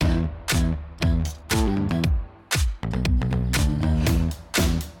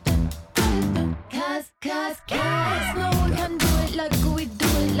Cause no one can do it like we do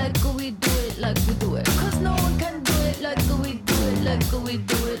it, like we do it, like we do it. Cause no one can do it like we do it, like we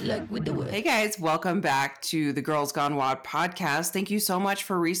do it, like we do it. Hey guys, welcome back to the Girls Gone Wild podcast. Thank you so much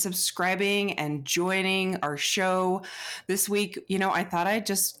for resubscribing and joining our show this week. You know, I thought I'd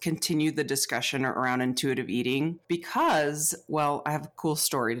just continue the discussion around intuitive eating because, well, I have a cool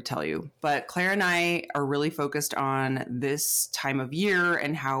story to tell you. But Claire and I are really focused on this time of year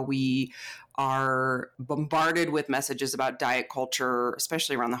and how we are bombarded with messages about diet culture,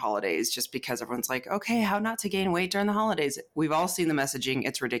 especially around the holidays, just because everyone's like, okay, how not to gain weight during the holidays. We've all seen the messaging.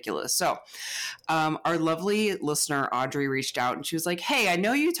 It's ridiculous. So our lovely listener, Audrey, reached out and she was like, hey, I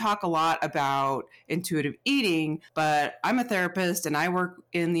know you talk a lot about intuitive eating, but I'm a therapist and I work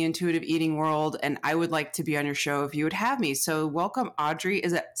in the intuitive eating world and I would like to be on your show if you would have me. So welcome, Audrey.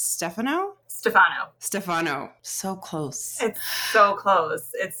 Is it Stefano? Stefano. So close. It's so close.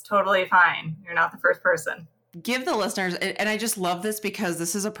 It's totally fine. You're not the first person. Give the listeners, and I just love this because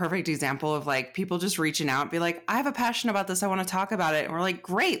this is a perfect example of like people just reaching out and be like, I have a passion about this. I want to talk about it. And we're like,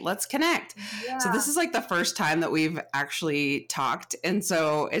 great, let's connect. Yeah. So this is like the first time that we've actually talked. And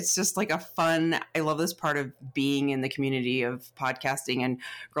so it's just like a fun, I love this part of being in the community of podcasting and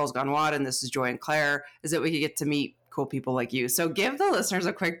Girls Gone Wild. And this is Joy and Claire, is that we could get to meet cool people like you. So give the listeners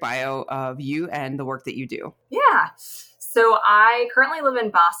a quick bio of you and the work that you do. Yeah. So I currently live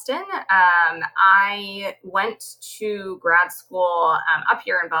in Boston. I went to grad school up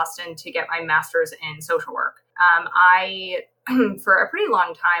here in Boston to get my master's in social work. I, for a pretty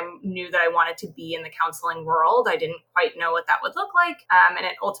long time, knew that I wanted to be in the counseling world. I didn't quite know what that would look like. And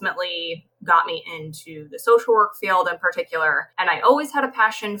it ultimately got me into the social work field in particular. And I always had a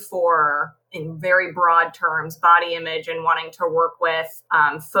passion for, in very broad terms, body image and wanting to work with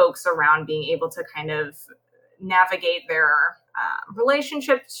folks around being able to kind of navigate their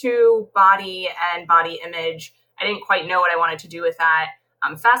relationship to body and body image. I didn't quite know what I wanted to do with that.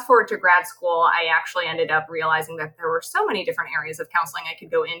 Fast forward to grad school, I actually ended up realizing that there were so many different areas of counseling I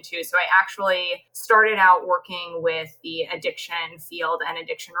could go into. So I actually started out working with the addiction field and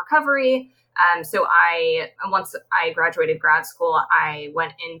addiction recovery. So once I graduated grad school, I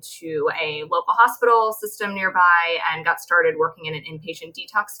went into a local hospital system nearby and got started working in an inpatient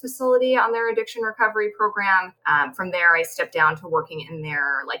detox facility on their addiction recovery program. From there, I stepped down to working in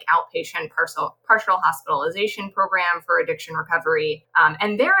their like outpatient partial hospitalization program for addiction recovery.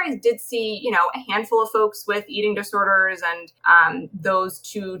 And there I did see, a handful of folks with eating disorders, and those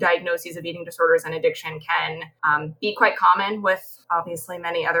two diagnoses of eating disorders and addiction can be quite common with obviously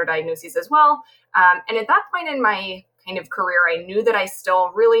many other diagnoses as well. And at that point in my kind of career, I knew that I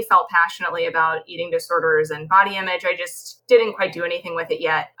still really felt passionately about eating disorders and body image. I just didn't quite do anything with it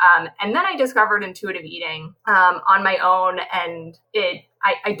yet. And then I discovered intuitive eating on my own. And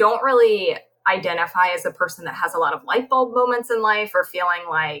I don't really identify as a person that has a lot of light bulb moments in life or feeling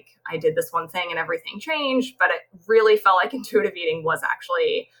like I did this one thing and everything changed. But it really felt like intuitive eating was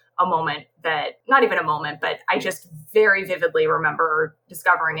actually a moment that, not even a moment, but I just very vividly remember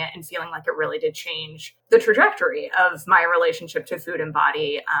discovering it and feeling like it really did change the trajectory of my relationship to food and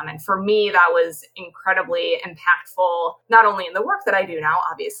body. And for me, that was incredibly impactful, not only in the work that I do now,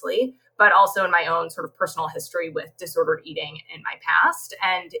 obviously, but also in my own sort of personal history with disordered eating in my past.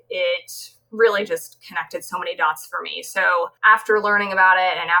 And it really just connected so many dots for me. So after learning about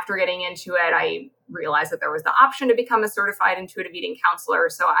it and after getting into it, I realized that there was the option to become a certified intuitive eating counselor.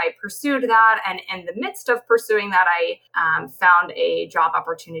 So I pursued that. And in the midst of pursuing that, I found a job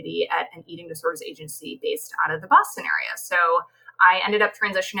opportunity at an eating disorders agency based out of the Boston area. So I ended up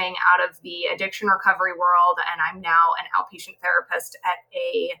transitioning out of the addiction recovery world, and I'm now an outpatient therapist at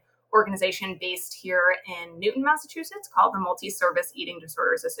a organization based here in Newton, Massachusetts, called the Multi-Service Eating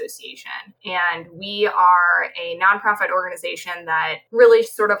Disorders Association. And we are a nonprofit organization that really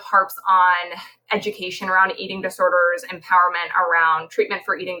sort of harps on education around eating disorders, empowerment around treatment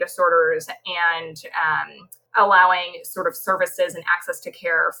for eating disorders, and allowing sort of services and access to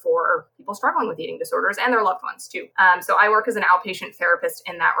care for people struggling with eating disorders and their loved ones too. So I work as an outpatient therapist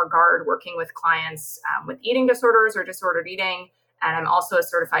in that regard, working with clients with eating disorders or disordered eating. And I'm also a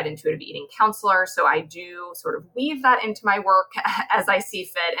certified intuitive eating counselor. So I do sort of weave that into my work as I see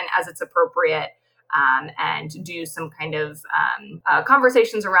fit and as it's appropriate, and do some kind of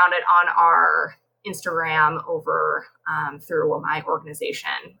conversations around it on our Instagram over through my organization.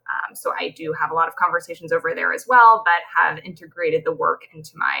 So I do have a lot of conversations over there as well, but have integrated the work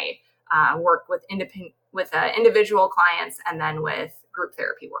into my work with individual clients and then with group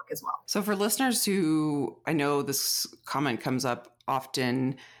therapy work as well. So for listeners who, I know this comment comes up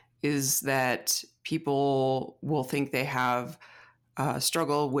often, is that people will think they have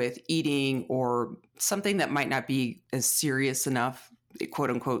struggle with eating or something that might not be as serious enough, quote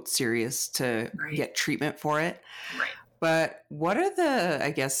unquote, serious to get treatment for it. Right. But what are the,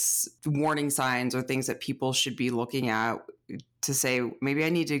 I guess, warning signs or things that people should be looking at to say, maybe I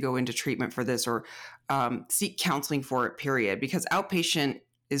need to go into treatment for this or seek counseling for it, period? Because outpatient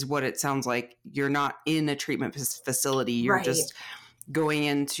is what it sounds like. You're not in a treatment facility. You're just going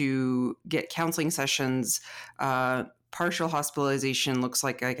in to get counseling sessions. Partial hospitalization looks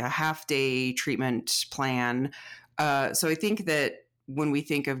like a half-day treatment plan. So I think that when we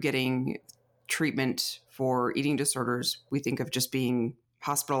think of getting treatment for eating disorders, we think of just being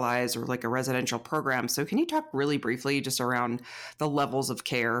hospitalized or like a residential program. So can you talk really briefly just around the levels of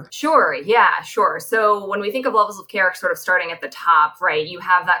care? Sure. Yeah, sure. So when we think of levels of care, sort of starting at the top, right, you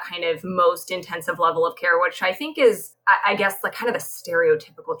have that kind of most intensive level of care, which I think is, I guess, like kind of the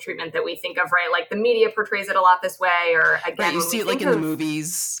stereotypical treatment that we think of, right? Like the media portrays it a lot this way, or again, right, you see it like in the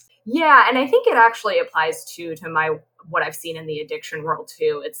movies. Yeah. And I think it actually applies to what I've seen in the addiction world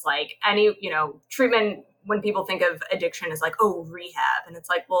too. It's like any, treatment, when people think of addiction is like, oh, rehab. And it's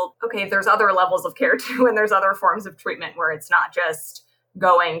like, well, okay, there's other levels of care too. And there's other forms of treatment where it's not just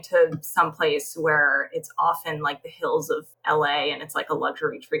going to some place where it's often like the hills of LA and it's like a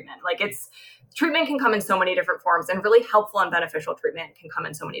luxury treatment. Like treatment can come in so many different forms, and really helpful and beneficial treatment can come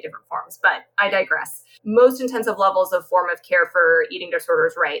in so many different forms. But I digress. Most intensive levels of form of care for eating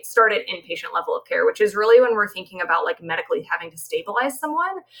disorders, right, start at inpatient level of care, which is really when we're thinking about like medically having to stabilize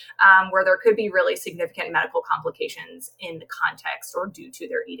someone, where there could be really significant medical complications in the context or due to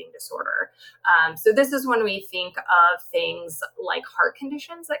their eating disorder. So this is when we think of things like heart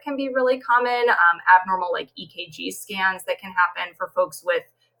conditions that can be really common, abnormal like EKG scans that can happen for folks with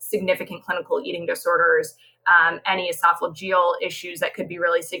significant clinical eating disorders, any esophageal issues that could be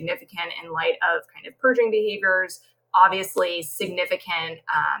really significant in light of kind of purging behaviors, obviously significant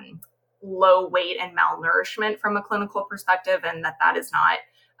low weight and malnourishment from a clinical perspective, and that is not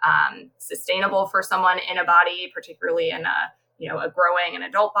sustainable for someone in a body, particularly in a growing and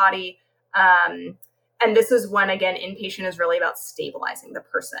adult body. And this is when, again, inpatient is really about stabilizing the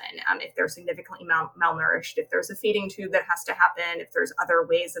person. If they're significantly malnourished, if there's a feeding tube that has to happen, if there's other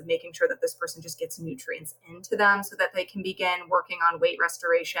ways of making sure that this person just gets nutrients into them so that they can begin working on weight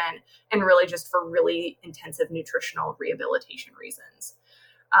restoration, and really just for really intensive nutritional rehabilitation reasons.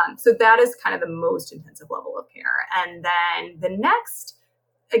 So that is kind of the most intensive level of care. And then the next,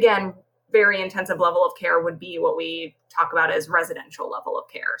 again, very intensive level of care would be what we talk about as residential level of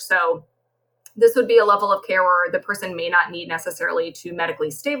care. So this would be a level of care where the person may not need necessarily to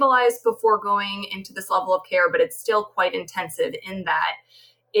medically stabilize before going into this level of care, but it's still quite intensive in that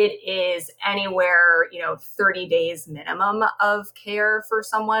it is anywhere, 30 days minimum of care for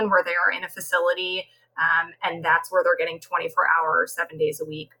someone where they are in a facility. And that's where they're getting 24-hour, 7 days a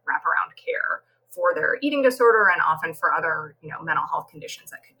week wraparound care for their eating disorder and often for other, mental health conditions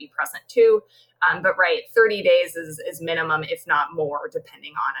that could be present too. But 30 days is minimum, if not more,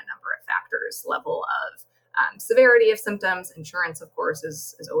 depending on a number of factors, level of severity of symptoms. Insurance, of course,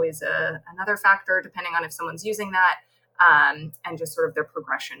 is always another factor, depending on if someone's using that, and just sort of the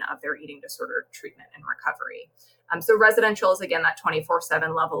progression of their eating disorder treatment and recovery. So residential is, again, that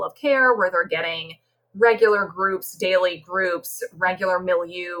 24/7 level of care where they're getting regular groups, daily groups, regular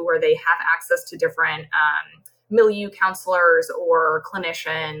milieu where they have access to different milieu counselors or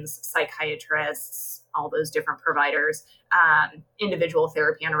clinicians, psychiatrists, all those different providers, individual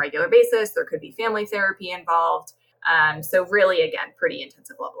therapy on a regular basis. There could be family therapy involved. So really, again, pretty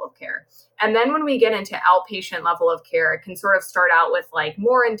intensive level of care. And then when we get into outpatient level of care, it can sort of start out with like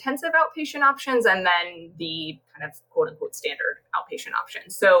more intensive outpatient options and then the kind of quote unquote standard outpatient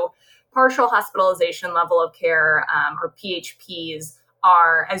options. So partial hospitalization level of care, or PHPs,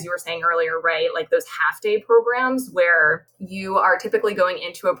 are, as you were saying earlier, right, like those half-day programs where you are typically going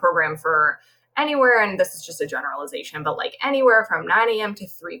into a program for anywhere, and this is just a generalization, but like anywhere from 9 a.m. to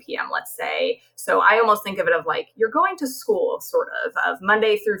 3 p.m., let's say. So I almost think of it of like you're going to school sort of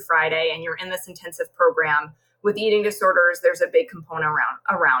Monday through Friday, and you're in this intensive program. With eating disorders, there's a big component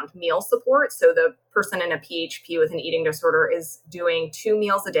around meal support. So the person in a PHP with an eating disorder is doing 2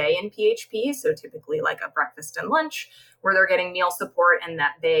 meals a day in PHP. So typically like a breakfast and lunch, where they're getting meal support and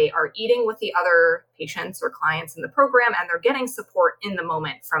that they are eating with the other patients or clients in the program, and they're getting support in the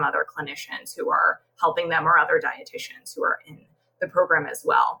moment from other clinicians who are helping them or other dietitians who are in the program as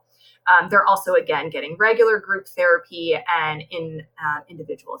well. They're also, again, getting regular group therapy and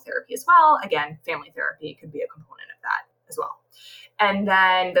individual therapy as well. Again, family therapy could be a component of that as well. And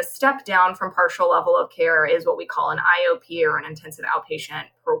then the step down from partial level of care is what we call an IOP, or an intensive outpatient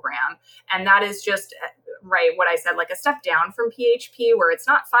program. And that is just right, what I said, like a step down from PHP where it's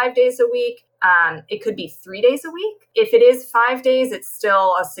not 5 days a week. It could be 3 days a week. If it is 5 days, it's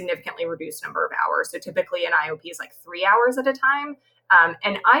still a significantly reduced number of hours. So typically an IOP is like 3 hours at a time.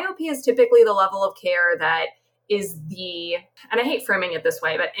 And IOP is typically the level of care that is and I hate framing it this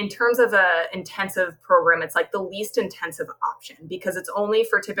way, but in terms of a intensive program, it's like the least intensive option because it's only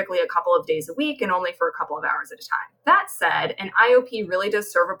for typically a couple of days a week and only for a couple of hours at a time. That said, an IOP really does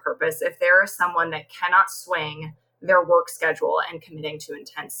serve a purpose if there is someone that cannot swing their work schedule and committing to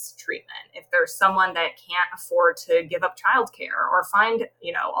intense treatment. If there's someone that can't afford to give up childcare or find,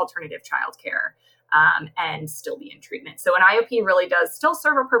 alternative childcare, and still be in treatment. So an IOP really does still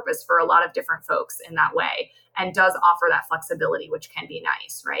serve a purpose for a lot of different folks in that way and does offer that flexibility, which can be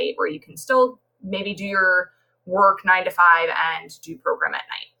nice, right? Where you can still maybe do your work 9 to 5 and do program at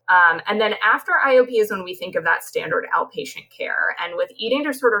night. And then after IOP is when we think of that standard outpatient care. And with eating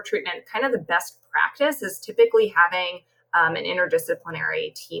disorder treatment, kind of the best practice is typically having an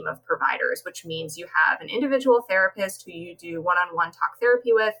interdisciplinary team of providers, which means you have an individual therapist who you do one-on-one talk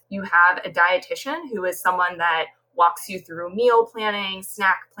therapy with. You have a dietitian who is someone that walks you through meal planning,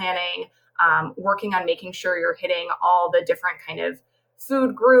 snack planning, working on making sure you're hitting all the different kind of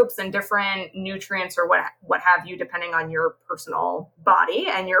food groups and different nutrients or what have you, depending on your personal body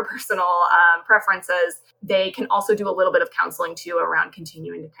and your personal preferences. They can also do a little bit of counseling too around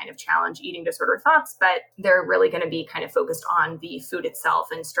continuing to kind of challenge eating disorder thoughts, but they're really going to be kind of focused on the food itself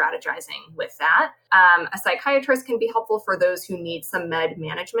and strategizing with that. A psychiatrist can be helpful for those who need some med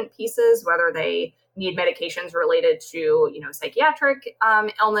management pieces, whether they need medications related to, psychiatric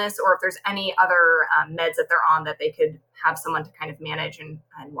illness, or if there's any other meds that they're on that they could have someone to kind of manage and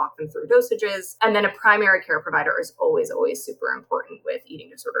walk them through dosages. And then a primary care provider is always, always super important with eating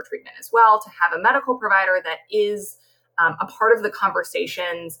disorder treatment as well, to have a medical provider that is a part of the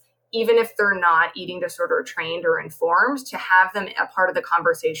conversations, even if they're not eating disorder trained or informed, to have them a part of the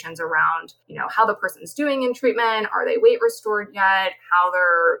conversations around, how the person's doing in treatment, are they weight restored yet, how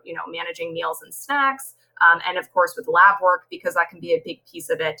they're, managing meals and snacks. And of course, with lab work, because that can be a big piece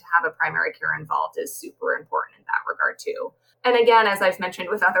of it, to have a primary care involved is super important in that regard too. And again, as I've mentioned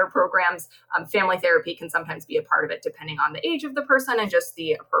with other programs, family therapy can sometimes be a part of it depending on the age of the person and just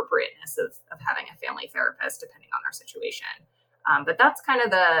the appropriateness of having a family therapist depending on their situation. But that's kind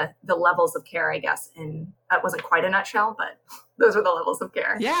of the levels of care, I guess. That wasn't quite a nutshell, but those are the levels of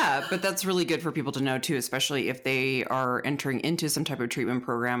care. Yeah, but that's really good for people to know too, especially if they are entering into some type of treatment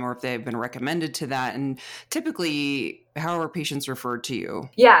program or if they've been recommended to that. And typically, how are patients referred to you?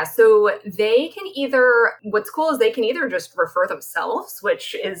 Yeah, so what's cool is they can either just refer themselves,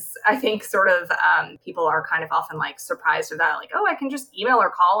 which is, I think, sort of, people are kind of often like surprised at that, like, oh, I can just email or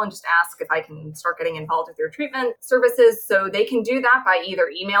call and just ask if I can start getting involved with your treatment services. So they can do that by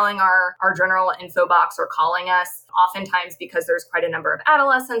either emailing our general info box or calling us. Oftentimes, because there's quite a number of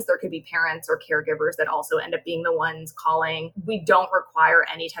adolescents, there could be parents or caregivers that also end up being the ones calling. We don't require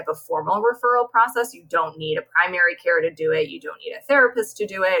any type of formal referral process. You don't need a primary care to do it. You don't need a therapist to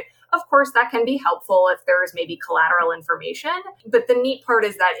do it. Of course, that can be helpful if there's maybe collateral information. But the neat part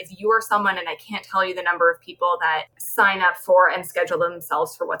is that if you are someone, and I can't tell you the number of people that sign up for and schedule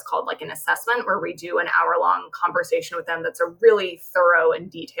themselves for what's called like an assessment, where we do an hour-long conversation with them that's a really thorough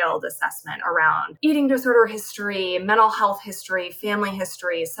and detailed assessment around eating disorder history, mental health history, family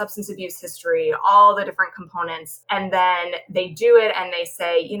history, substance abuse history, all the different components. And then they do it and they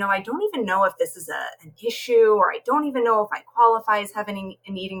say, I don't even know if this is an issue, or I don't even know if I qualify as having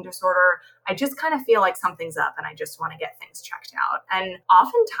an eating disorder. I just kind of feel like something's up and I just want to get things checked out. And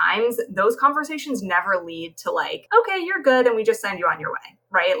oftentimes those conversations never lead to like, okay, you're good, and we just send you on your way,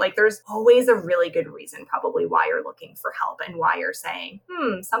 right? Like there's always a really good reason probably why you're looking for help and why you're saying,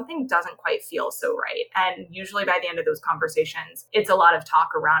 something doesn't quite feel so right. And usually by the end of those conversations, it's a lot of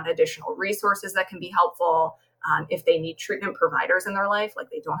talk around additional resources that can be helpful. If they need treatment providers in their life, like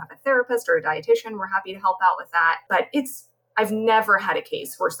they don't have a therapist or a dietitian, we're happy to help out with that. But I've never had a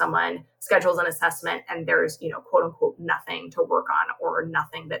case where someone schedules an assessment and there's, quote unquote, nothing to work on or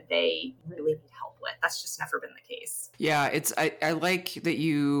nothing that they really need help with. That's just never been the case. Yeah, I like that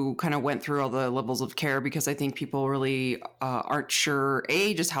you kind of went through all the levels of care, because I think people really aren't sure,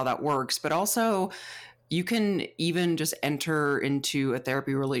 just how that works, but also you can even just enter into a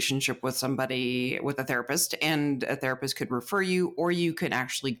therapy relationship with somebody, with a therapist, and a therapist could refer you, or you can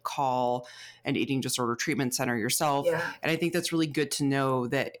actually call an eating disorder treatment center yourself. Yeah. And I think that's really good to know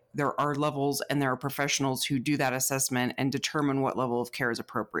that there are levels and there are professionals who do that assessment and determine what level of care is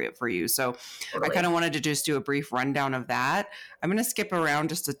appropriate for you. So Totally. I kind of wanted to just do a brief rundown of that. I'm going to skip around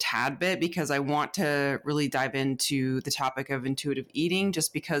just a tad bit because I want to really dive into the topic of intuitive eating,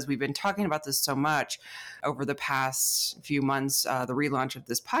 just because we've been talking about this so much over the past few months, the relaunch of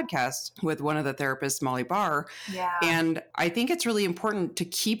this podcast with one of the therapists, Molly Barr. Yeah. And I think it's really important to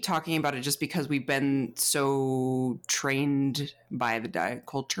keep talking about it just because we've been so trained by the diet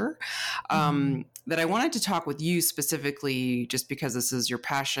culture, that I wanted to talk with you specifically, just because this is your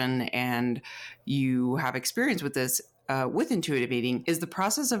passion and you have experience with this. With intuitive eating is the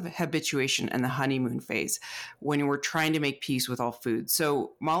process of habituation and the honeymoon phase when we're trying to make peace with all foods.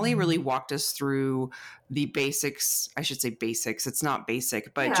 So Molly really walked us through the basics. I should say basics. It's not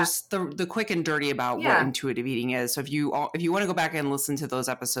basic, but just the quick and dirty about what intuitive eating is. So if you want to go back and listen to those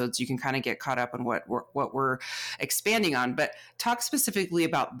episodes, you can kind of get caught up on what we're expanding on. But talk specifically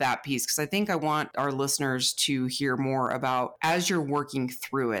about that piece, because I think I want our listeners to hear more about, as you're working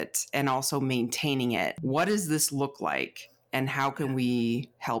through it and also maintaining it, what does this look like? And how can we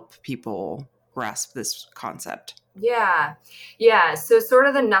help people grasp this concept? Yeah. So sort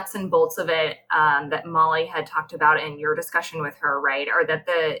of the nuts and bolts of it that Molly had talked about in your discussion with her, right, are that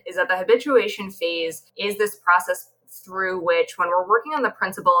the habituation phase is this process through which, when we're working on the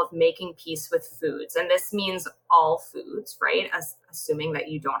principle of making peace with foods, and this means all foods, right? Assuming that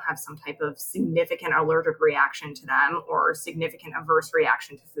you don't have some type of significant allergic reaction to them or significant adverse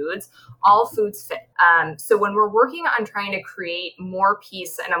reaction to foods, all foods fit. So when we're working on trying to create more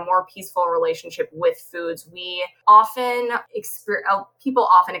peace and a more peaceful relationship with foods, people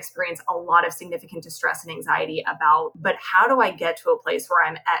often experience a lot of significant distress and anxiety about, but how do I get to a place where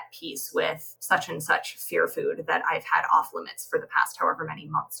I'm at peace with such and such fear food that I've had off limits for the past however many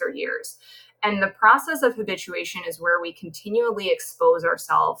months or years? And the process of habituation is where we continually expose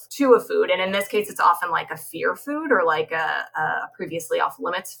ourselves to a food. And in this case, it's often like a fear food or like a previously off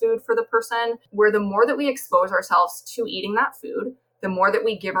limits food for the person, where the more that we expose ourselves to eating that food, the more that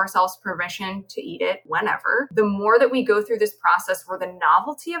we give ourselves permission to eat it whenever, the more that we go through this process where the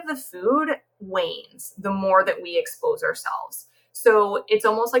novelty of the food wanes, the more that we expose ourselves. So it's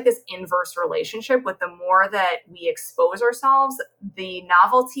almost like this inverse relationship with the more that we expose ourselves, the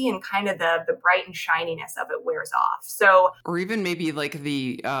novelty and kind of the bright and shininess of it wears off. So, or even maybe like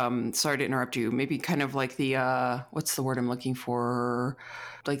the, sorry to interrupt you, maybe kind of like the, what's the word I'm looking for?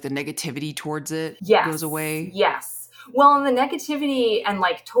 Like the negativity towards it goes away. Yes. Well, and the negativity and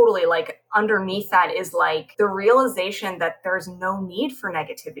like totally like underneath that is like the realization that there's no need for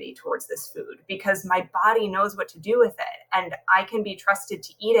negativity towards this food because my body knows what to do with it and I can be trusted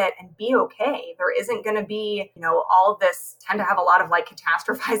to eat it and be okay. There isn't going to be, all of this, tend to have a lot of like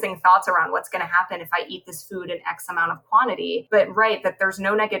catastrophizing thoughts around what's going to happen if I eat this food in X amount of quantity. But right, that there's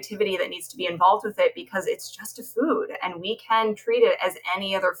no negativity that needs to be involved with it because it's just a food and we can treat it as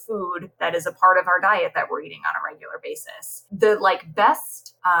any other food that is a part of our diet that we're eating on a regular basis. The like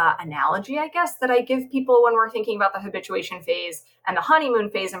best analogy, I guess, that I give people when we're thinking about the habituation phase and the honeymoon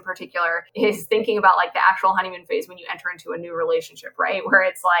phase in particular is thinking about like the actual honeymoon phase when you enter into a new relationship, right? Where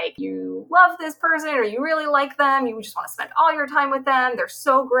it's like you love this person or you really like them. You just want to spend all your time with them. They're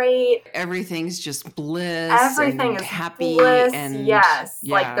so great. Everything's just bliss. Everything is happy. Bliss. And yes.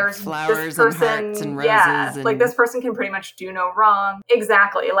 Like there's flowers this person, and hearts and roses. Yeah. And... like this person can pretty much do no wrong.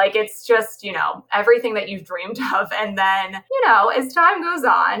 Exactly. Like it's just, everything that you've dreamed of. And then, as time goes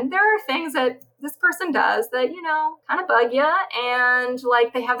on, there are things that this person does that, kind of bug you. And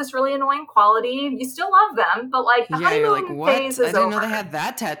like, they have this really annoying quality. You still love them, but like the honeymoon phase is over. I didn't know they had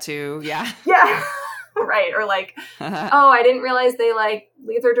that tattoo. Yeah. Yeah. Right. Or like, oh, I didn't realize they like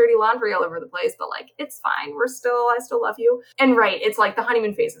leave their dirty laundry all over the place, but like, it's fine. I still love you. And right. It's like the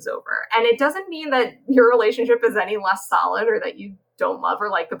honeymoon phase is over. And it doesn't mean that your relationship is any less solid or that you don't love or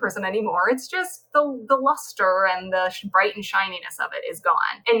like the person anymore. It's just the luster and the bright and shininess of it is gone.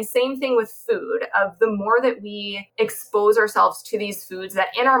 And same thing with food. Of the more that we expose ourselves to these foods that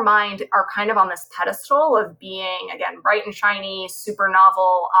in our mind are kind of on this pedestal of being, again, bright and shiny, super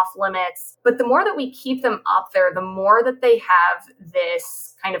novel, off limits. But the more that we keep them up there, the more that they have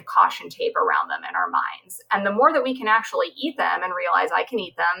this kind of caution tape around them in our minds. And the more that we can actually eat them and realize I can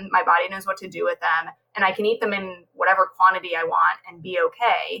eat them, my body knows what to do with them, and I can eat them in whatever quantity I want and be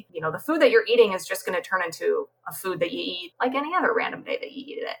okay. The food that you're eating is just going to turn into a food that you eat like any other random day that you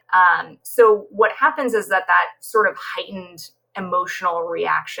eat it. So what happens is that sort of heightened emotional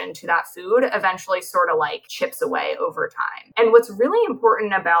reaction to that food eventually sort of like chips away over time. And what's really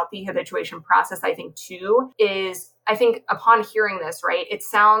important about the habituation process, I think, too, is I think upon hearing this, right, it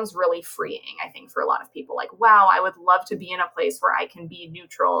sounds really freeing, I think, for a lot of people. Like, wow, I would love to be in a place where I can be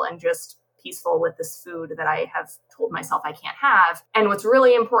neutral and just peaceful with this food that I have told myself I can't have. And what's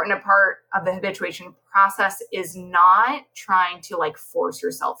really important, a part of the habituation process, is not trying to like force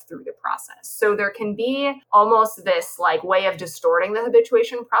yourself through the process. So there can be almost this like way of distorting the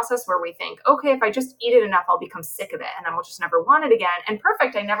habituation process where we think, okay, if I just eat it enough, I'll become sick of it and then I'll just never want it again. And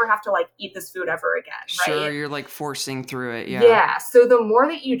perfect, I never have to like eat this food ever again, right? Sure, you're like forcing through it. Yeah. Yeah. So the more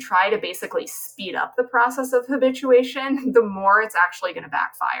that you try to basically speed up the process of habituation, the more it's actually going to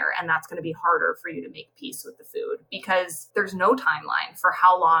backfire. And that's going to be harder for you to make peace with the food because there's no timeline for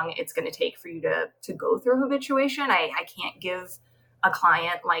how long it's going to take for you to go through habituation. I can't give a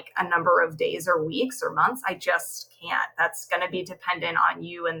client like a number of days or weeks or months. I just can't. That's going to be dependent on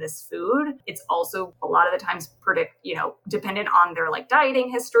you and this food. It's also a lot of the times dependent on their like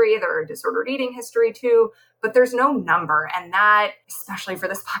dieting history, their disordered eating history too. But there's no number. And that, especially for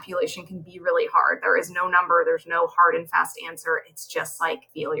this population, can be really hard. There is no number. There's no hard and fast answer. It's just like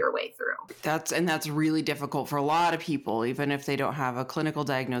feel your way through. That's really difficult for a lot of people, even if they don't have a clinical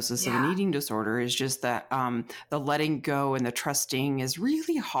diagnosis of an eating disorder, is just that the letting go and the trusting is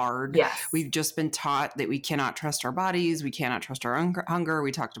really hard. Yes. We've just been taught that we cannot trust our bodies. We cannot trust our hunger.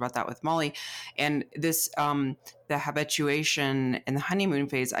 We talked about that with Molly. And this, the habituation and the honeymoon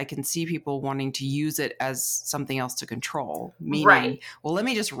phase, I can see people wanting to use it as something else to control, meaning, well, let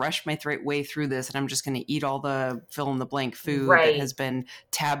me just rush my way through this and I'm just going to eat all the fill in the blank food that has been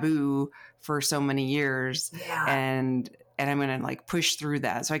taboo for so many years. Yeah. And I'm going to like push through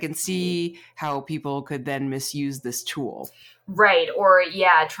that. So I can see how people could then misuse this tool. Right. Or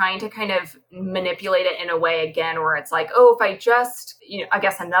trying to kind of manipulate it in a way again, where it's like, oh, if I just, I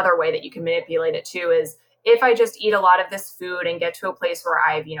guess another way that you can manipulate it too is if I just eat a lot of this food and get to a place where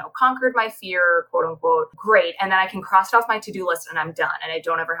I've, conquered my fear, quote unquote, great. And then I can cross it off my to-do list and I'm done and I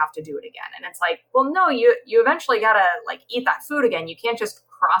don't ever have to do it again. And it's like, well, no, you eventually got to like eat that food again. You can't just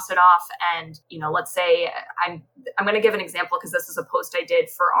cross it off. And, let's say I'm going to give an example because this is a post I did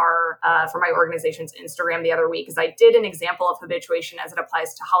for for my organization's Instagram the other week, because I did an example of habituation as it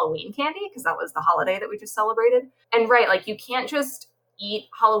applies to Halloween candy, because that was the holiday that we just celebrated. And like, you can't just eat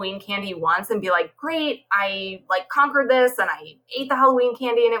Halloween candy once and be like, great, I like conquered this and I ate the Halloween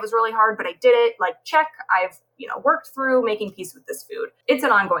candy and it was really hard, but I did it. Like, check, I've, worked through making peace with this food. It's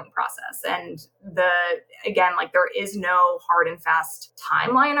an ongoing process. And again, like there is no hard and fast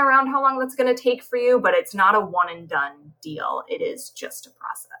timeline around how long that's going to take for you, but it's not a one and done deal. It is just a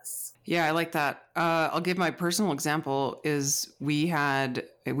process. Yeah, I like that. I'll give my personal example is we have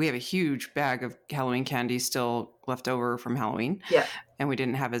a huge bag of Halloween candy still left over from Halloween. Yeah. And we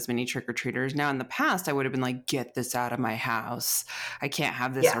didn't have as many trick-or-treaters. Now in the past, I would have been like, get this out of my house. I can't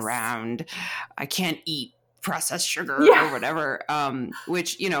have this around. I can't eat processed sugar or whatever.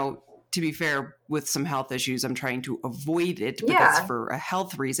 Which, to be fair, with some health issues, I'm trying to avoid it, but that's for a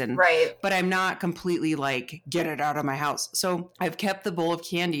health reason. Right. But I'm not completely like, get it out of my house. So I've kept the bowl of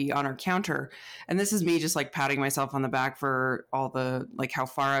candy on our counter. And this is me just like patting myself on the back for all the, like how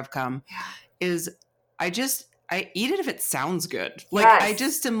far I've come, is I eat it if it sounds good. Like I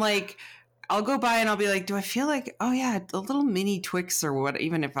just am like, I'll go by and I'll be like, do I feel like, oh yeah, a little mini Twix or what,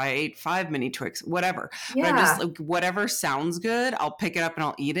 even if I ate 5 mini Twix, whatever. Yeah. But I'm just like, whatever sounds good, I'll pick it up and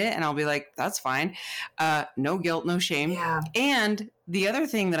I'll eat it and I'll be like, that's fine. No guilt, no shame. Yeah. And the other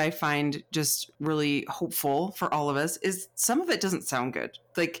thing that I find just really hopeful for all of us is some of it doesn't sound good.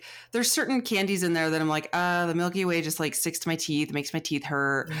 Like there's certain candies in there that I'm like, the Milky Way just like sticks to my teeth, makes my teeth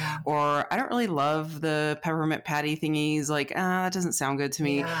hurt. Yeah. Or I don't really love the peppermint patty thingies. Like, that doesn't sound good to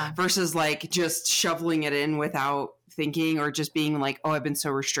me versus like just shoveling it in without thinking or just being like, oh, I've been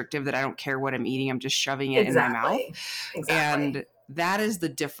so restrictive that I don't care what I'm eating. I'm just shoving it in my mouth. Exactly. And that is the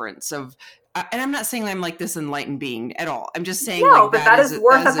difference of, and I'm not saying I'm like this enlightened being at all. I'm just saying but that is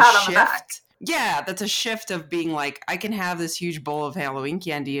worth a pat on the back. Yeah, that's a shift of being like, I can have this huge bowl of Halloween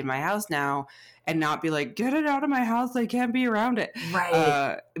candy in my house now and not be like, get it out of my house. I can't be around it.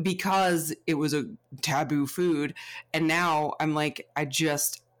 Right. Because it was a taboo food. And now I'm like,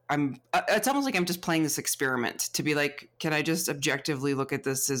 it's almost like I'm just playing this experiment to be like, can I just objectively look at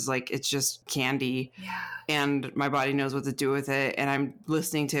this as like, it's just candy and my body knows what to do with it. And I'm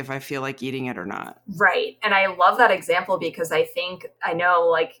listening to if I feel like eating it or not. Right. And I love that example because I know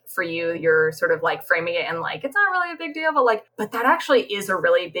like for you, you're sort of like framing it and like, it's not really a big deal, but that actually is a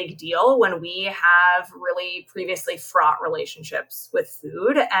really big deal when we have really previously fraught relationships with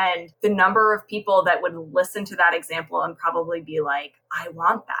food. And the number of people that would listen to that example and probably be like, I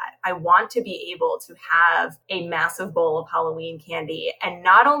want that. I want to be able to have a massive bowl of Halloween candy and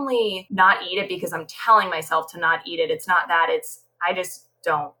not only not eat it because I'm telling myself to not eat it. It's not that, it's, I just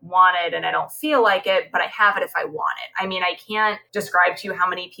don't want it and I don't feel like it, but I have it if I want it. I mean, I can't describe to you how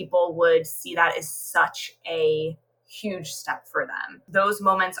many people would see that as such a huge step for them. Those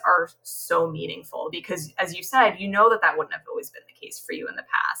moments are so meaningful because, as you said, you know that wouldn't have always been the case for you in the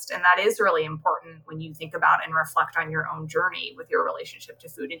past. And that is really important when you think about and reflect on your own journey with your relationship to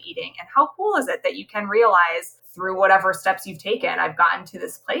food and eating. And how cool is it that you can realize through whatever steps you've taken, I've gotten to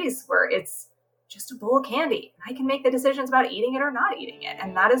this place where it's just a bowl of candy. I can make the decisions about eating it or not eating it.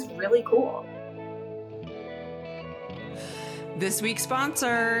 And that is really cool. This week's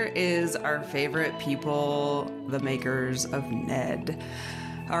sponsor is our favorite people, the makers of Ned.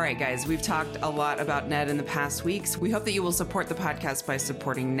 All right, guys, we've talked a lot about Ned in the past weeks. We hope that you will support the podcast by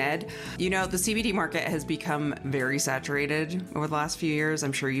supporting Ned. You know, the CBD market has become very saturated over the last few years.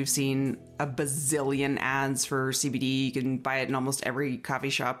 I'm sure you've seen a bazillion ads for CBD. You can buy it in almost every coffee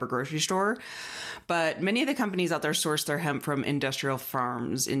shop or grocery store. But many of the companies out there source their hemp from industrial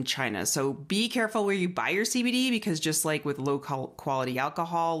farms in China. So be careful where you buy your CBD, because just like with low quality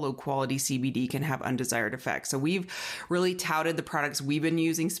alcohol, low quality CBD can have undesired effects. So we've really touted the products we've been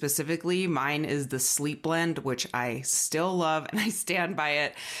using specifically. Mine is the Sleep Blend, which I still love and I stand by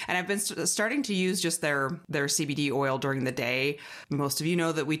it. And I've been starting to use just their CBD oil during the day. Most of you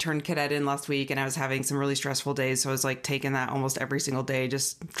know that we turned Cadet in last week and I was having some really stressful days. So I was like taking that almost every single day,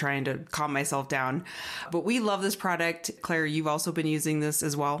 just trying to calm myself down. But we love this product. Claire, you've also been using this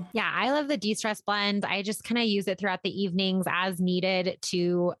as well. Yeah, I love the de-stress blend. I just kind of use it throughout the evenings as needed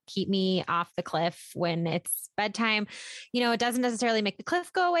to keep me off the cliff when it's bedtime. You know, it doesn't necessarily make the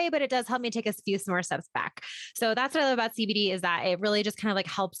cliff go away, but it does help me take a few more steps back. So that's what I love about CBD, is that it really just kind of like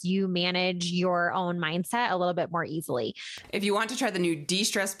helps you manage your own mindset a little bit more easily. If you want to try the new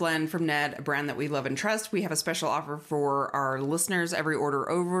de-stress blend from Ned, a brand that we love and trust, we have a special offer for our listeners. Every order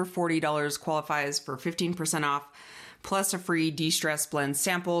over $40 qualifies for 15% off, plus a free de-stress blend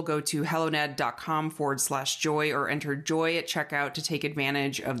sample. Go to helloned.com/joy or enter joy at checkout to take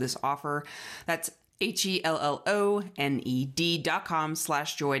advantage of this offer. That's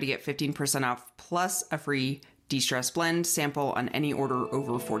HELLONED.com/joy to get 15% off plus a free de-stress blend sample on any order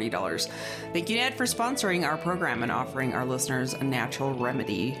over $40. Thank you, Ned, for sponsoring our program and offering our listeners a natural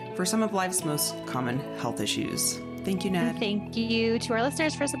remedy for some of life's most common health issues. Thank you, Ned. Thank you to our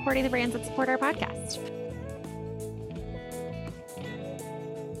listeners for supporting the brands that support our podcast.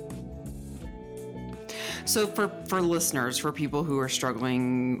 So for listeners, for people who are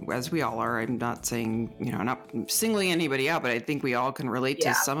struggling, as we all are, I'm not saying, I'm not singling anybody out, but I think we all can relate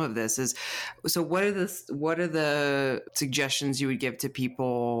to some of this. So what are the suggestions you would give to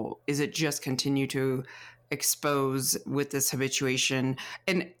people? Is it just continue to expose with this habituation?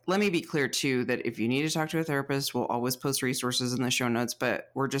 And let me be clear too, that if you need to talk to a therapist, we'll always post resources in the show notes, but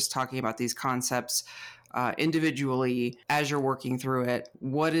we're just talking about these concepts individually as you're working through it.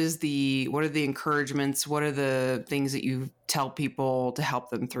 What are the encouragements? What are the things that you tell people to help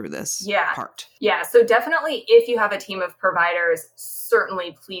them through this part? Yeah. So definitely, if you have a team of providers,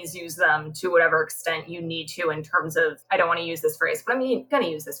 certainly please use them to whatever extent you need to, in terms of, I don't want to use this phrase, but I'm going to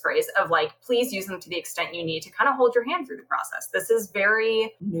use this phrase of like, please use them to the extent you need to kind of hold your hand through the process. This is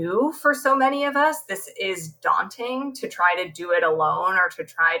very new for so many of us. This is daunting to try to do it alone or to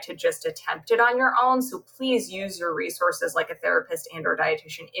try to just attempt it on your own. So please use your resources like a therapist and or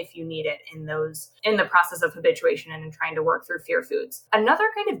dietitian if you need it in the process of habituation and in trying to work through fear foods. Another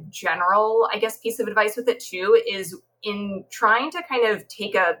kind of general, I guess, piece of advice with it too is in trying to kind of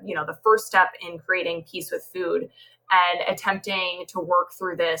take the first step in creating peace with food and attempting to work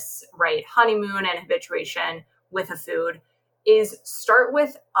through this, right, honeymoon and habituation with a food, is start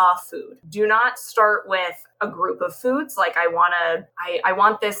with a food. Do not start with a group of foods. Like I want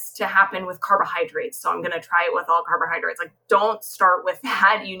this to happen with carbohydrates, so I'm going to try it with all carbohydrates. Like, don't start with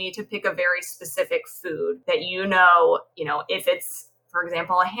that. You need to pick a very specific food that if it's, for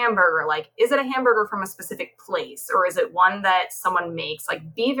example, a hamburger, like, is it a hamburger from a specific place or is it one that someone makes?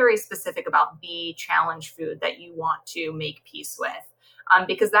 Like, be very specific about the challenge food that you want to make peace with.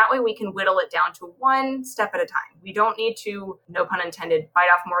 Because that way we can whittle it down to one step at a time. We don't need to, no pun intended, bite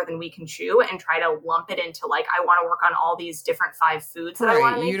off more than we can chew and try to lump it into like, I want to work on all these different 5 foods that I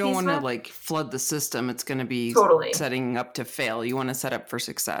want to make. You don't want to like flood the system. It's going to be setting up to fail. You want to set up for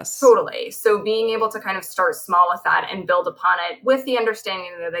success. Totally. So being able to kind of start small with that and build upon it with the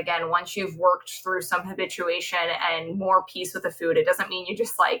understanding that, again, once you've worked through some habituation and more peace with the food, it doesn't mean you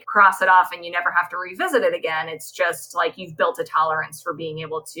just like cross it off and you never have to revisit it again. It's just like you've built a tolerance for being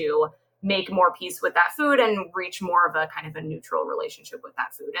able to make more peace with that food and reach more of a kind of a neutral relationship with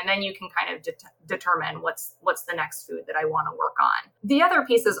that food. And then you can kind of determine what's the next food that I want to work on. The other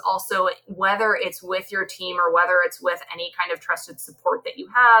piece is also whether it's with your team or whether it's with any kind of trusted support that you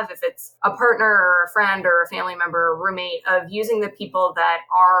have, if it's a partner or a friend or a family member or roommate, of using the people that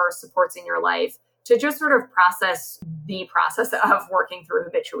are supports in your life to just sort of process the process of working through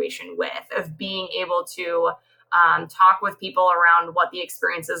habituation with, of being able to talk with people around what the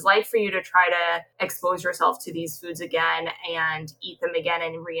experience is like for you to try to expose yourself to these foods again and eat them again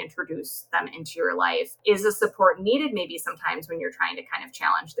and reintroduce them into your life. Is the support needed maybe sometimes when you're trying to kind of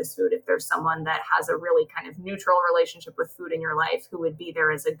challenge this food? If there's someone that has a really kind of neutral relationship with food in your life, who would be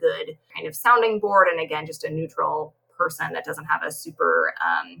there as a good kind of sounding board, and again, just a neutral person that doesn't have a super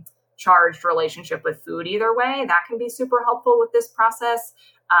charged relationship with food either way, that can be super helpful with this process.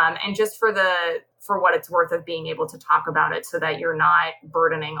 And just for what it's worth of being able to talk about it so that you're not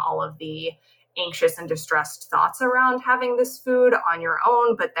burdening all of the anxious and distressed thoughts around having this food on your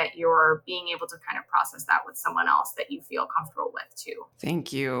own, but that you're being able to kind of process that with someone else that you feel comfortable with too.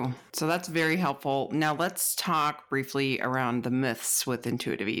 Thank you. So that's very helpful. Now let's talk briefly around the myths with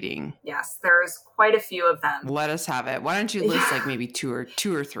intuitive eating. Yes, there's quite a few of them. Let us have it. Why don't you list like maybe two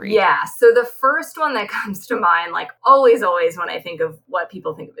or three? Yeah. So the first one that comes to mind, like always when I think of what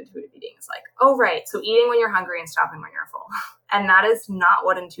people think of intuitive eating, is like, oh, right. So eating when you're hungry and stopping when you're full. And that is not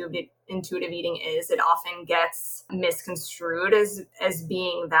what intuitive eating is. It often gets misconstrued as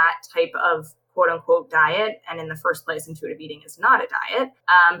being that type of quote unquote diet. And in the first place, intuitive eating is not a diet.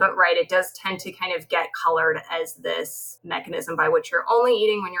 But right, it does tend to kind of get colored as this mechanism by which you're only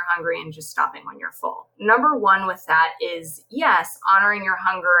eating when you're hungry and just stopping when you're full. Number one with that is, yes, honoring your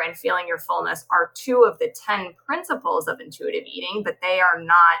hunger and feeling your fullness are 2 of the 10 principles of intuitive eating, but they are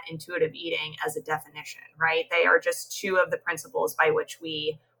not intuitive eating as a definition, right? They are just 2 of the principles by which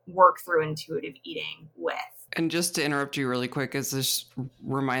we work through intuitive eating with. And just to interrupt you really quick, as this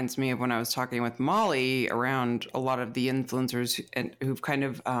reminds me of when I was talking with Molly around a lot of the influencers who've kind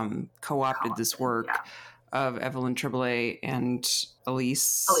of co-opted this work of Evelyn Tremblay and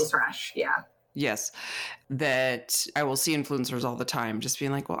Elise Resch, yeah. Yes, that I will see influencers all the time just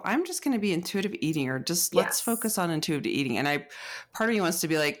being like, well, I'm just going to be intuitive eating, or just let's focus on intuitive eating. And part of me wants to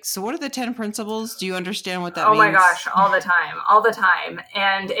be like, so what are the 10 principles? Do you understand what that means? Oh my gosh, all the time.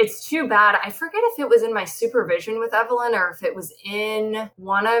 And it's too bad. I forget if it was in my supervision with Evelyn or if it was in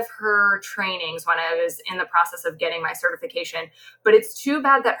one of her trainings when I was in the process of getting my certification. But it's too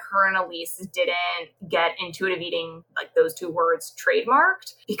bad that her and Elise didn't get intuitive eating, like those 2 words,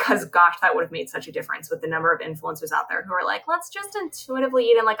 trademarked, because gosh, that would have made such a difference with the number of influencers out there who are like, let's just intuitively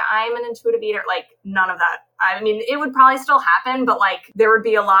eat. And like, I'm an intuitive eater. Like, none of that. I mean, it would probably still happen, but like there would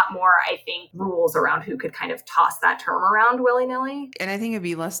be a lot more, I think, rules around who could kind of toss that term around willy-nilly. And I think it'd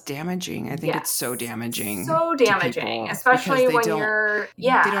be less damaging. I think it's so damaging. So damaging, especially when you're,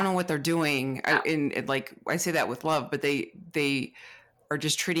 they don't know what they're doing. I say that with love, but they are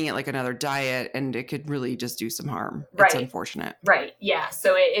just treating it like another diet, and it could really just do some harm. It's unfortunate. Right. Yeah.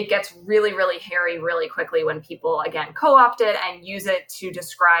 So it gets really, really hairy really quickly when people, again, co-opt it and use it to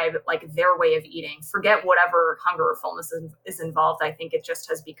describe like their way of eating. Forget whatever hunger or fullness is involved. I think it just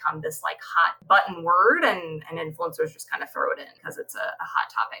has become this like hot button word, and influencers just kind of throw it in because it's a hot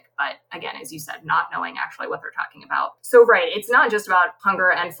topic. But again, as you said, not knowing actually what they're talking about. So right, it's not just about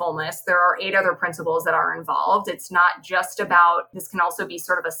hunger and fullness. There are 8 other principles that are involved. It's not just about, this can also be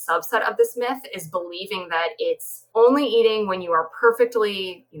sort of a subset of this myth, is believing that it's only eating when you are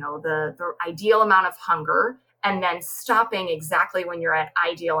perfectly, the ideal amount of hunger, and then stopping exactly when you're at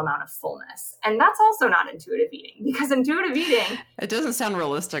ideal amount of fullness. And that's also not intuitive eating, because intuitive eating, it doesn't sound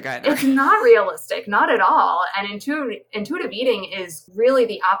realistic either. It's not realistic, not at all. And intuitive eating is really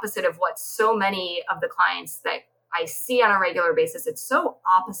the opposite of what so many of the clients that I see on a regular basis. It's so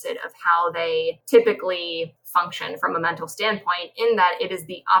opposite of how they typically function from a mental standpoint, in that it is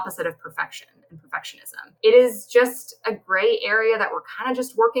the opposite of perfection and perfectionism. It is just a gray area that we're kind of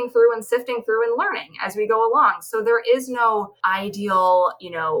just working through and sifting through and learning as we go along. So there is no ideal,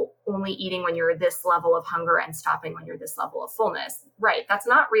 only eating when you're this level of hunger and stopping when you're this level of fullness. Right. That's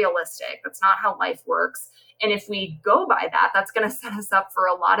not realistic. That's not how life works. And if we go by that, that's going to set us up for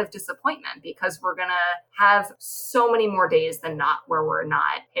a lot of disappointment, because we're going to have so many more days than not where we're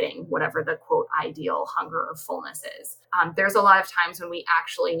not hitting whatever the quote ideal hunger or fullness is. There's a lot of times when we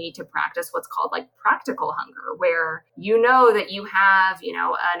actually need to practice what's called like like practical hunger, where you know that you have,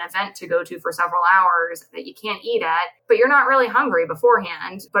 an event to go to for several hours that you can't eat at, but you're not really hungry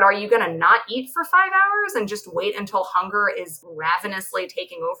beforehand. But are you going to not eat for 5 hours and just wait until hunger is ravenously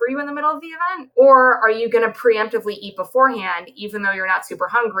taking over you in the middle of the event? Or are you going to preemptively eat beforehand, even though you're not super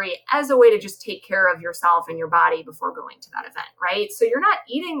hungry, as a way to just take care of yourself and your body before going to that event, right? So you're not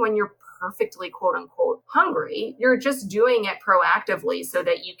eating when you're perfectly quote unquote hungry. You're just doing it proactively so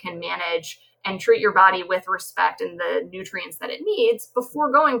that you can manage and treat your body with respect and the nutrients that it needs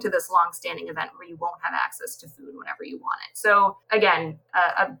before going to this long-standing event where you won't have access to food whenever you want it. So again,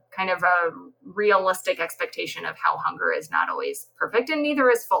 a kind of a realistic expectation of how hunger is not always perfect, and neither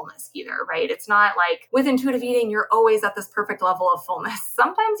is fullness either, right? It's not like with intuitive eating, you're always at this perfect level of fullness.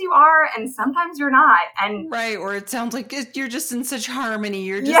 Sometimes you are, and sometimes you're not. And right, or it sounds like you're just in such harmony.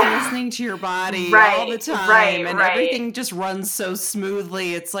 You're just listening to your body all the time, and everything just runs so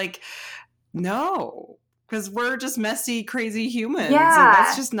smoothly. It's like, no, because we're just messy, crazy humans. Yeah. And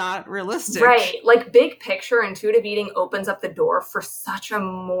that's just not realistic. Right. Like big picture, intuitive eating opens up the door for such a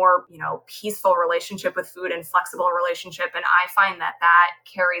more, peaceful relationship with food and flexible relationship. And I find that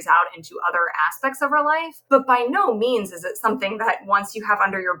carries out into other aspects of our life. But by no means is it something that once you have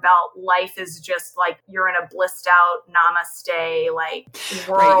under your belt, life is just like you're in a blissed out namaste, like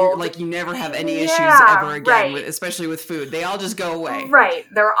world. Right. Like you never have any issues ever again, especially with food. They all just go away. Right.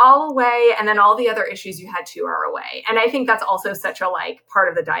 They're all away. And then all the other issues you had to are away. And I think that's also such a part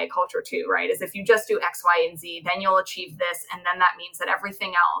of the diet culture too, right? Is if you just do X, Y, and Z, then you'll achieve this. And then that means that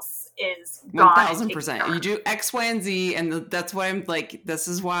everything else is gone. 1000%. You do X, Y, and Z. And that's why I'm like, this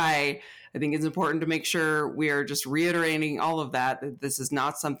is why I think it's important to make sure we are just reiterating all of that this is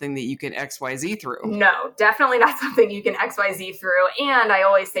not something that you can X, Y, Z through. No, definitely not something you can X, Y, Z through. And I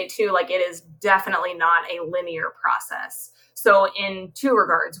always say too, it is definitely not a linear process. So in two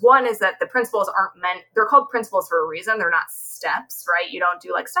regards, one is that the principles they're called principles for a reason. They're not steps, right? You don't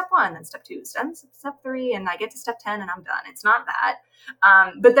do step 1, then step 2, step 3, and I get to step 10 and I'm done. It's not that.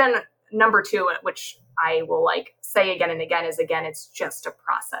 But then number 2, which I will say again and again, is it's just a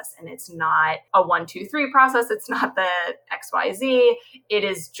process, and it's not a 1, 2, 3 process. It's not the X, Y, Z. It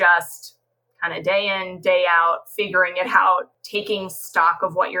is just kind of day in, day out, figuring it out, taking stock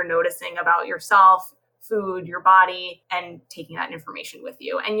of what you're noticing about yourself, food, your body, and taking that information with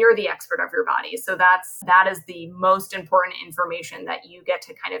you. And you're the expert of your body. So that is the most important information that you get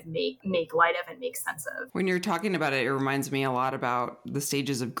to kind of make light of and make sense of. When you're talking about it, it reminds me a lot about the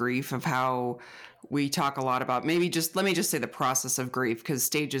stages of grief, of how we talk a lot about, let me just say the process of grief, because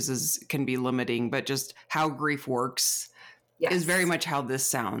stages can be limiting, but just how grief works. Yes. Is very much how this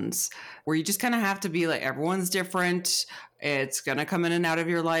sounds, where you just kind of have to be everyone's different. It's going to come in and out of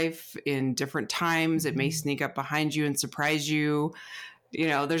your life in different times. It may sneak up behind you and surprise you.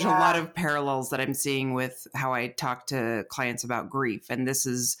 There's a lot of parallels that I'm seeing with how I talk to clients about grief. And this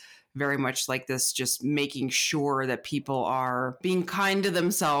is very much like this, just making sure that people are being kind to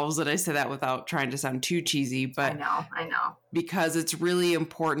themselves. And I say that without trying to sound too cheesy, but I know. Because it's really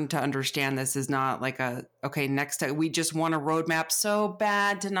important to understand this is not next time we just want a roadmap so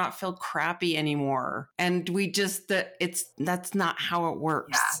bad to not feel crappy anymore. And that's not how it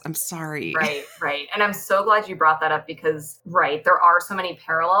works. Yeah. I'm sorry. Right. And I'm so glad you brought that up because, there are so many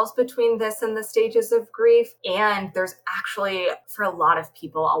parallels between this and the stages of grief. And there's actually, for a lot of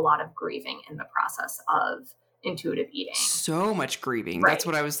people, a lot of grieving in the process of intuitive eating. So much grieving. Right. That's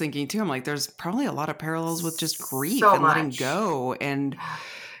what I was thinking too. I'm like, there's probably a lot of parallels with just grief and letting go and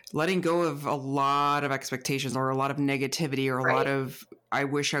letting go of a lot of expectations or a lot of negativity or a lot of, I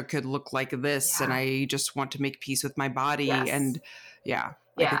wish I could look like this and I just want to make peace with my body. Yes. And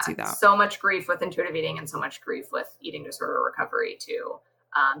I could see that. So much grief with intuitive eating and so much grief with eating disorder recovery too.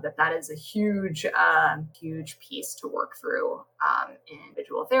 That is a huge piece to work through in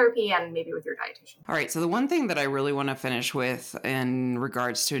individual therapy and maybe with your dietitian. All right. So the one thing that I really want to finish with in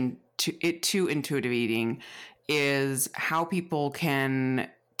regards to intuitive eating is how people can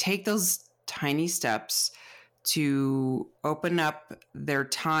take those tiny steps to open up their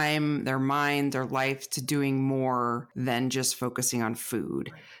time, their mind, their life to doing more than just focusing on food.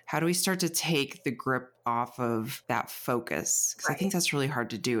 Right. How do we start to take the grip off of that focus? Because I think that's really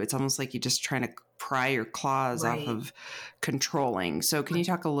hard to do. It's almost like you're just trying to pry your claws off of controlling. So can you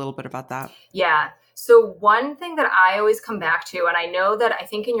talk a little bit about that? Yeah. So one thing that I always come back to, and I know that I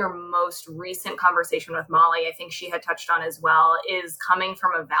think in your most recent conversation with Molly, I think she had touched on as well, is coming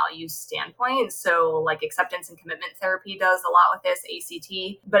from a values standpoint. So acceptance and commitment therapy does a lot with this,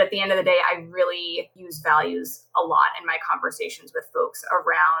 ACT. But at the end of the day, I really use values a lot in my conversations with folks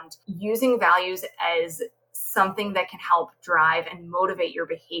around using values as something that can help drive and motivate your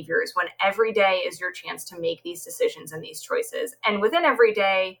behaviors when every day is your chance to make these decisions and these choices. And within every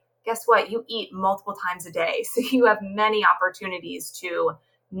day, guess what? You eat multiple times a day. So you have many opportunities to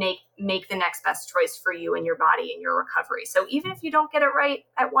make the next best choice for you and your body and your recovery. So even if you don't get it right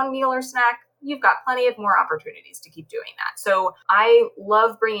at one meal or snack, you've got plenty of more opportunities to keep doing that. So I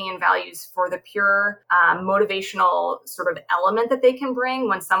love bringing in values for the pure motivational sort of element that they can bring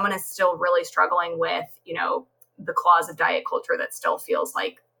when someone is still really struggling with, the claws of diet culture that still feels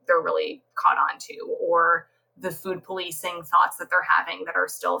like they're really caught on to, or the food policing thoughts that they're having that are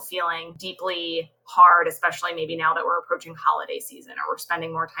still feeling deeply hard, especially maybe now that we're approaching holiday season or we're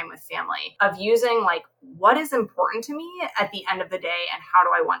spending more time with family, of using like, what is important to me at the end of the day and how do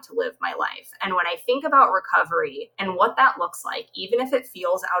I want to live my life? And when I think about recovery and what that looks like, even if it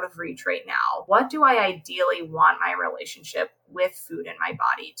feels out of reach right now, what do I ideally want my relationship with food and my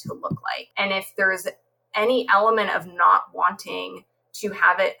body to look like? And if there's any element of not wanting to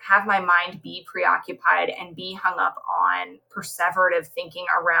have my mind be preoccupied and be hung up on perseverative thinking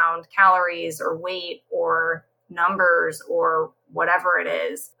around calories or weight or numbers or whatever it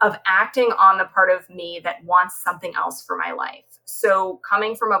is, of acting on the part of me that wants something else for my life. So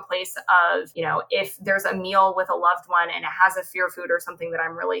coming from a place of, if there's a meal with a loved one and it has a fear food or something that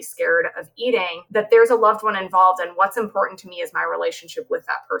I'm really scared of eating, that there's a loved one involved, and what's important to me is my relationship with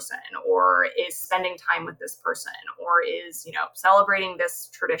that person, or is spending time with this person, or is, celebrating this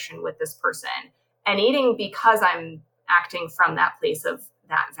tradition with this person, and eating because I'm acting from that place of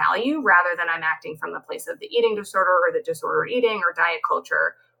that value rather than I'm acting from the place of the eating disorder or the disordered eating or diet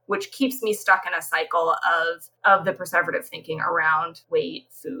culture, which keeps me stuck in a cycle of the perseverative thinking around weight,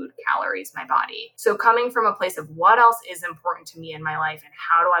 food, calories, my body. So coming from a place of what else is important to me in my life and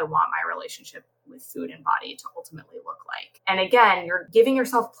how do I want my relationship with food and body to ultimately look like. And again, you're giving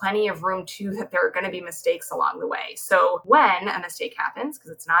yourself plenty of room too that there are going to be mistakes along the way. So when a mistake happens,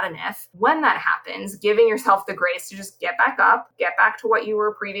 because it's not an if, when that happens, giving yourself the grace to just get back up, get back to what you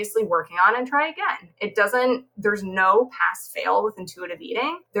were previously working on and try again. There's no pass fail with intuitive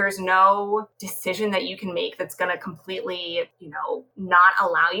eating. There's no decision that you can make that's going to completely, not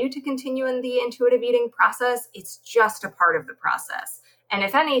allow you to continue in the intuitive eating process. It's just a part of the process. And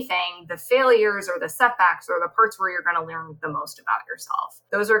if anything, the failures or the setbacks or the parts where you're going to learn the most about yourself,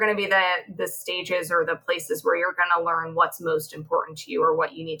 those are going to be the stages or the places where you're going to learn what's most important to you or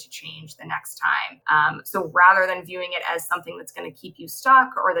what you need to change the next time. So rather than viewing it as something that's going to keep you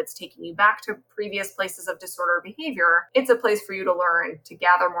stuck or that's taking you back to previous places of disordered behavior, it's a place for you to learn, to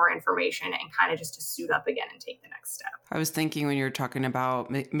gather more information, and kind of just to suit up again and take the next step. I was thinking when you were talking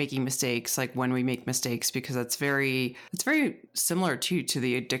about making mistakes, like when we make mistakes, because it's very similar to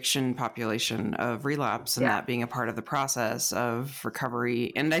the addiction population of relapse, and that being a part of the process of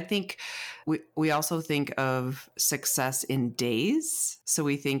recovery. And I think we also think of success in days. So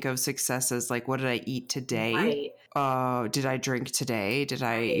we think of success as like, what did I eat today? Right. Did I drink today? Did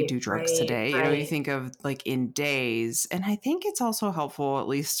I do drugs today? You think of like in days. And I think it's also helpful, at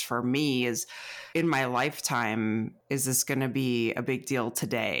least for me, is in my lifetime, is this going to be a big deal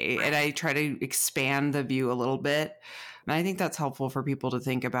today? And I try to expand the view a little bit. And I think that's helpful for people to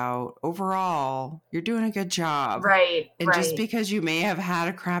think about. Overall, you're doing a good job. Right. And just because you may have had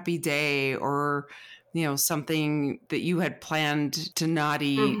a crappy day or, something that you had planned to not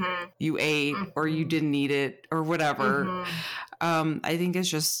eat, you ate, or you didn't eat it or whatever. I think it's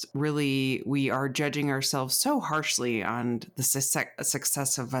just really, we are judging ourselves so harshly on the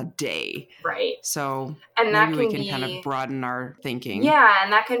success of a day. Right. So and maybe we can kind of broaden our thinking. Yeah.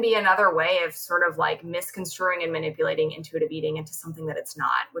 And that can be another way of sort of like misconstruing and manipulating intuitive eating into something that it's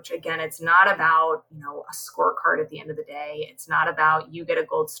not, which again, it's not about, a scorecard at the end of the day. It's not about you get a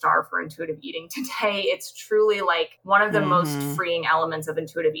gold star for intuitive eating today. It's truly like one of the most freeing elements of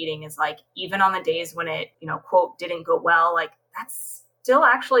intuitive eating is like, even on the days when it, quote, didn't go well, like that's still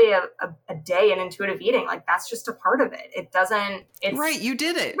actually a day in intuitive eating. Like that's just a part of it. It's right. You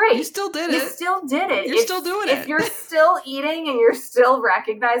did it. Right. You still did it. You still did it. You're still doing it. If you're still eating and you're still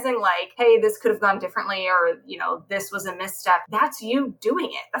recognizing like, hey, this could have gone differently, or, this was a misstep, that's you doing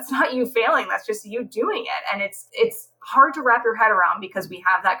it. That's not you failing. That's just you doing it. And it's hard to wrap your head around because we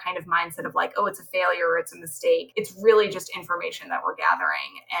have that kind of mindset of like, oh, it's a failure or it's a mistake. It's really just information that we're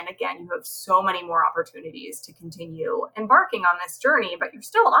gathering. And again, you have so many more opportunities to continue embarking on this journey, but you're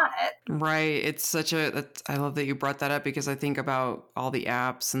still on it. Right. It's I love that you brought that up because I think about all the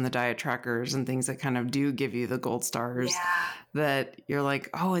apps and the diet trackers and things that kind of do give you the gold stars that you're like,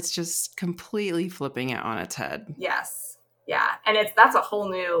 oh, it's just completely flipping it on its head. Yes. Yeah. And that's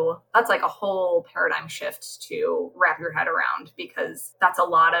like a whole paradigm shift to wrap your head around, because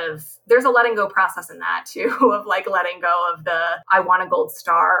there's a letting go process in that too, of like letting go of I want a gold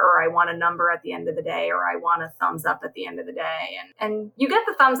star, or I want a number at the end of the day, or I want a thumbs up at the end of the day. And you get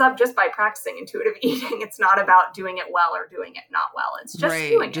the thumbs up just by practicing intuitive eating. It's not about doing it well or doing it not well. It's just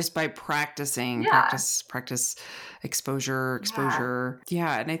doing it. Just by practicing, practice exposure.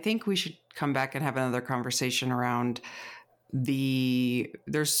 Yeah. And I think we should come back and have another conversation around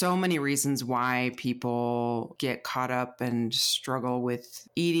there's so many reasons why people get caught up and struggle with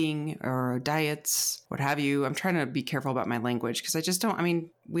eating or diets, what have you. I'm trying to be careful about my language because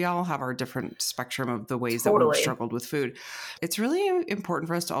we all have our different spectrum of the ways that we've struggled with food. It's really important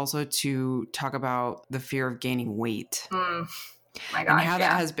for us to also to talk about the fear of gaining weight. My gosh, and how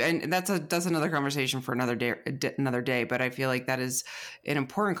that has been. And that's another conversation for another day. But I feel like that is an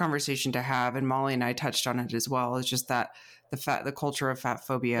important conversation to have. And Molly and I touched on it as well. It's just that the culture of fat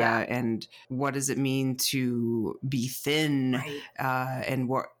phobia and what does it mean to be thin, and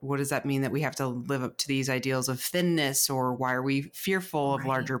what does that mean that we have to live up to these ideals of thinness, or why are we fearful of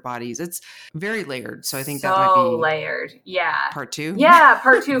larger bodies? It's very layered. So I think that might be layered. Yeah. Part 2. Yeah,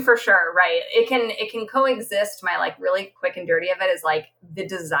 part 2 for sure. Right. It can coexist. My like really quick and dirty of it is like the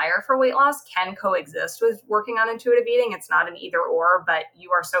desire for weight loss can coexist with working on intuitive eating. It's not an either or, but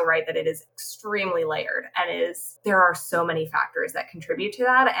you are so right that it is extremely layered, and there are so many factors that contribute to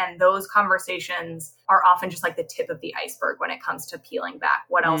that. And those conversations are often just like the tip of the iceberg when it comes to peeling back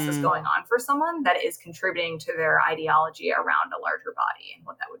what else is going on for someone that is contributing to their ideology around a larger body and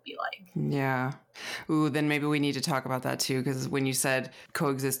what that would be like. Yeah. Ooh, then maybe we need to talk about that too. Because when you said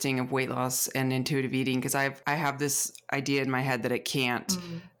coexisting of weight loss and intuitive eating, because I have this idea in my head that it can't.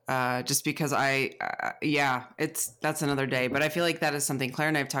 Just because that's another day. But I feel like that is something Claire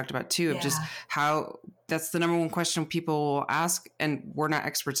and I have talked about too, of just how that's the number one question people will ask. And we're not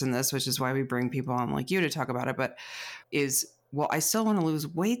experts in this, which is why we bring people on like you to talk about it. But well, I still want to lose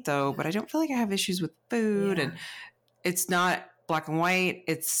weight though, but I don't feel like I have issues with food. And it's not black and white.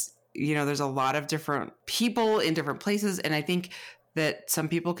 It's, there's a lot of different people in different places. And I think that some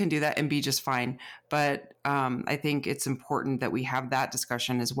people can do that and be just fine. But I think it's important that we have that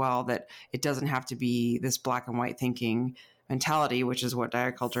discussion as well, that it doesn't have to be this black and white thinking mentality, which is what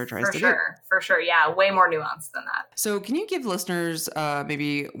diet culture tries to do. For sure. Yeah. Way more nuanced than that. So can you give listeners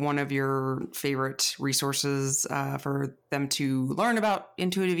maybe one of your favorite resources for them to learn about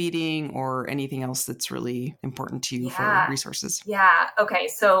intuitive eating, or anything else that's really important to you for resources? Yeah. Okay.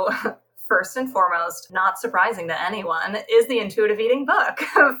 So first and foremost, not surprising to anyone, is the Intuitive Eating book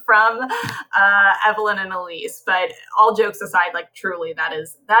from Evelyn and Elise. But all jokes aside, like truly, that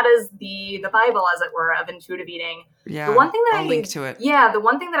is the Bible, as it were, of intuitive eating. Yeah, the one thing that I'll link to it. Yeah, the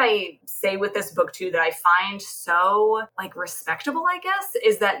one thing that I say with this book too that I find so like respectable, I guess,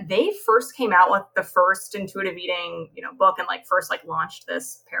 is that they first came out with the first intuitive eating, book, and like first like launched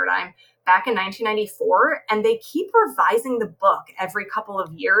this paradigm back in 1994, and they keep revising the book every couple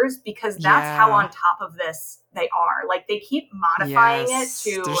of years because that's how on top of this they are. Like they keep modifying it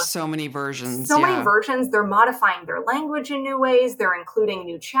to... There's so many versions. Many versions. They're modifying their language in new ways. They're including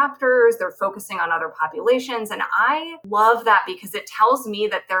new chapters. They're focusing on other populations. And I love that because it tells me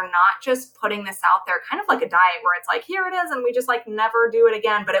that they're not just putting this out there kind of like a diet where it's like, here it is, and we just like never do it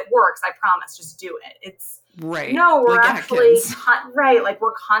again, but it works. I promise, just do it. It's... Right. No, we're like actually... Like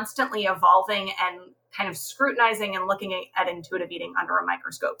we're constantly evolving and kind of scrutinizing and looking at intuitive eating under a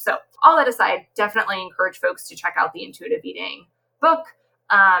microscope. So all that aside, definitely encourage folks to check out the Intuitive Eating book.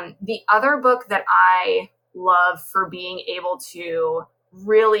 The other book that I love for being able to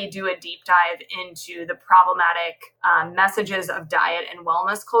really do a deep dive into the problematic messages of diet and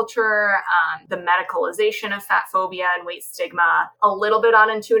wellness culture, the medicalization of fat phobia and weight stigma, a little bit on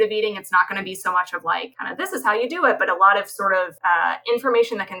intuitive eating. It's not going to be so much of like, kind of, this is how you do it, but a lot of sort of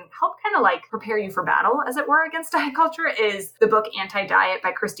information that can help kind of like prepare you for battle, as it were, against diet culture, is the book Anti-Diet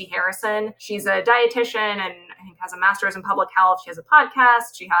by Christy Harrison. She's a dietitian and I think has a master's in public health. She has a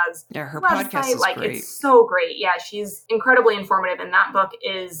podcast. She has her podcast is great. It's so great. Yeah, she's incredibly informative, and that book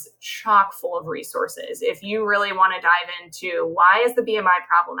is chock full of resources. If you really want to dive into why is the BMI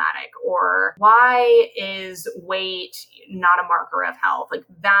problematic, or why is weight not a marker of health, like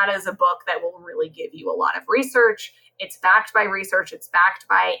that is a book that will really give you a lot of research. It's backed by research. It's backed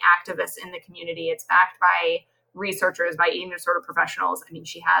by activists in the community. It's backed by researchers, by eating disorder professionals. I mean,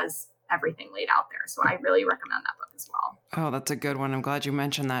 she has everything laid out there. So I really recommend that book as well. Oh, that's a good one. I'm glad you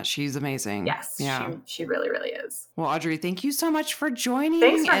mentioned that. She's amazing. Yes, yeah. She really, really is. Well, Audrey, thank you so much for joining.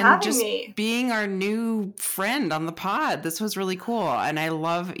 Thanks for having just me. Being our new friend on the pod. This was really cool. And I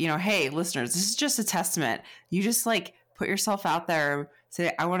love, hey, listeners, this is just a testament. You just like put yourself out there.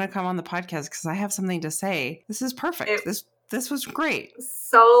 Say, I want to come on the podcast because I have something to say. This is perfect. This was great.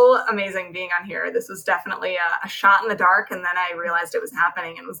 So amazing being on here. This was definitely a shot in the dark. And then I realized it was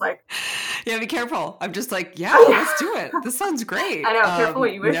happening and was like, yeah, be careful. I'm just like, yeah, let's do it. This sounds great. I know. Careful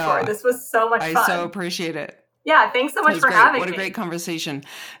what you wish for. This was so much fun. I so appreciate it. Yeah, thanks so much for having me. What a great conversation.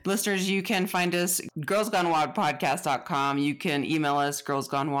 Listeners, you can find us girlsgonewildpodcast.com. You can email us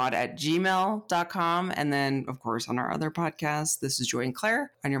girlsgonewad@gmail.com. And then, of course, on our other podcast, this is Joy and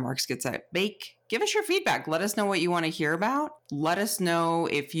Claire. On your marks, get set, bake. Give us your feedback. Let us know what you want to hear about. Let us know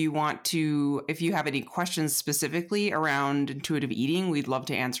if you have any questions specifically around intuitive eating. We'd love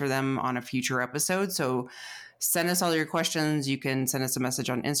to answer them on a future episode. So send us all your questions. You can send us a message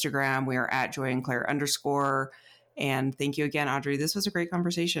on Instagram. We are at @JoyandClaire_. And thank you again, Audrey. This was a great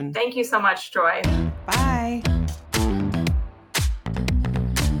conversation. Thank you so much, Joy. Bye.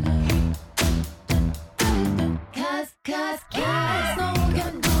 Cause no one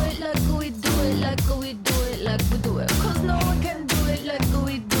can do it like we do it, like we do it, like we do it. Cause no one can do it like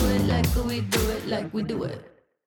we do it, like we do it, like we do it.